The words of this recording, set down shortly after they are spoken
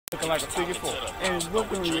Looking like a figure four. And it's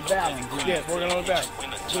working on your balance. Yes, working on the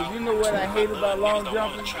balance. So you know what I hate about long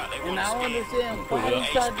jumping? And I don't understand why they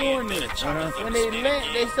start doing this. When they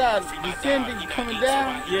land, they start descending, coming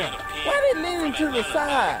down. Yeah. Why they leaning to the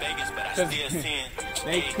side? Cause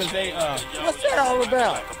they What's that all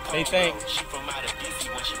about? they think.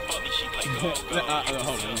 Hold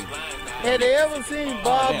on. Have they ever seen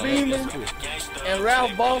Bob Beeman and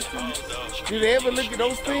Ralph Boston? Do they ever look at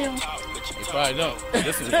those films? They probably don't.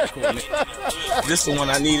 This is cool. This is the one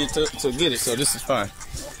I needed to get it, so this is fine.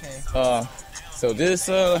 Okay. So this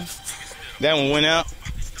that one went out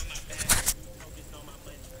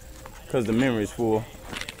because the memory is full.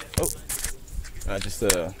 Oh, I just do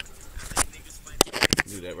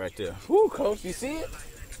that right there. Whoo, coach, you see it?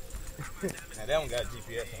 Now that one got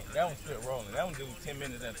GPS on it. That one's still rolling. That one do 10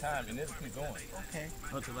 minutes at a time, and it'll keep going. Okay.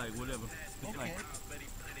 Up to like whatever. It's Okay. like,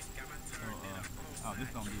 oh, this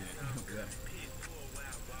don't do that. Yeah.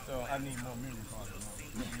 So I need more memory cards.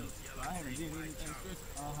 So I haven't did anything stretch.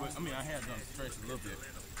 But I mean, I have done stretch a little bit.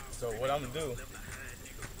 So what I'm gonna do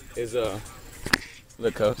is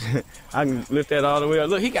look, coach, I can lift that all the way up.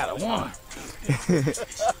 Look, he got a 1.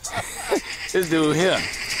 This dude here,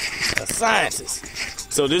 a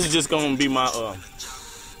scientist. So this is just gonna be my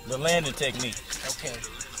the landing technique. Okay.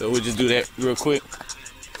 So we'll just do that real quick.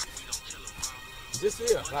 Just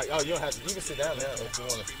here, like, oh, you don't have to. You can sit down now if you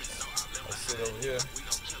wanna. Sit over here.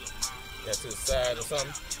 Yeah, to the side or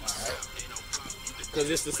something. All right. Cause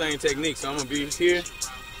it's the same technique. So I'm gonna be here,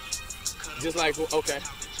 just like okay,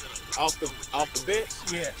 off the bench.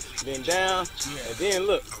 Yeah. Then down. Yeah. And then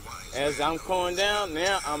look, as I'm going down,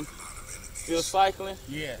 now I'm still cycling.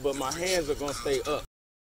 Yeah. But my hands are gonna stay up.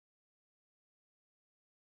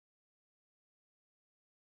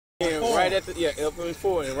 And right at the up and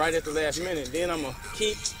forward, and right at the last minute, then I'm gonna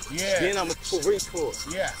keep. Yeah. Then I'm gonna reach forward.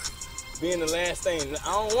 Yeah. Then the last thing,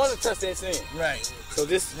 I don't want to touch that thing. Right. So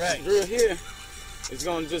this drill here is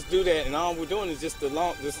gonna just do that, and all we're doing is just the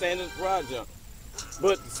standard broad jump.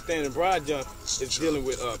 But the standard broad jump is dealing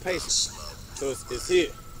with patience. So it's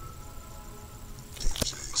here.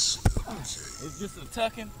 It's just a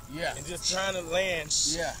tucking. Yeah. And just trying to land.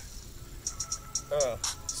 Yeah.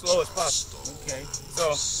 Slow as possible. Okay. So,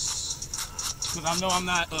 because I know I'm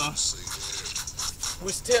not,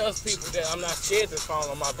 which tells people that I'm not scared to fall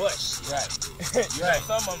on my butt. Right. Right.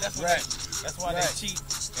 Some of them, that's what that's why they Right. cheat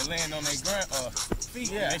and land on their feet.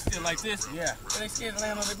 Yeah. And they still like this. Yeah. But they scared to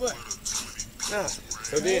land on their butt. Nah.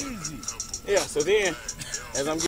 So Crazy. then, so then, as I'm getting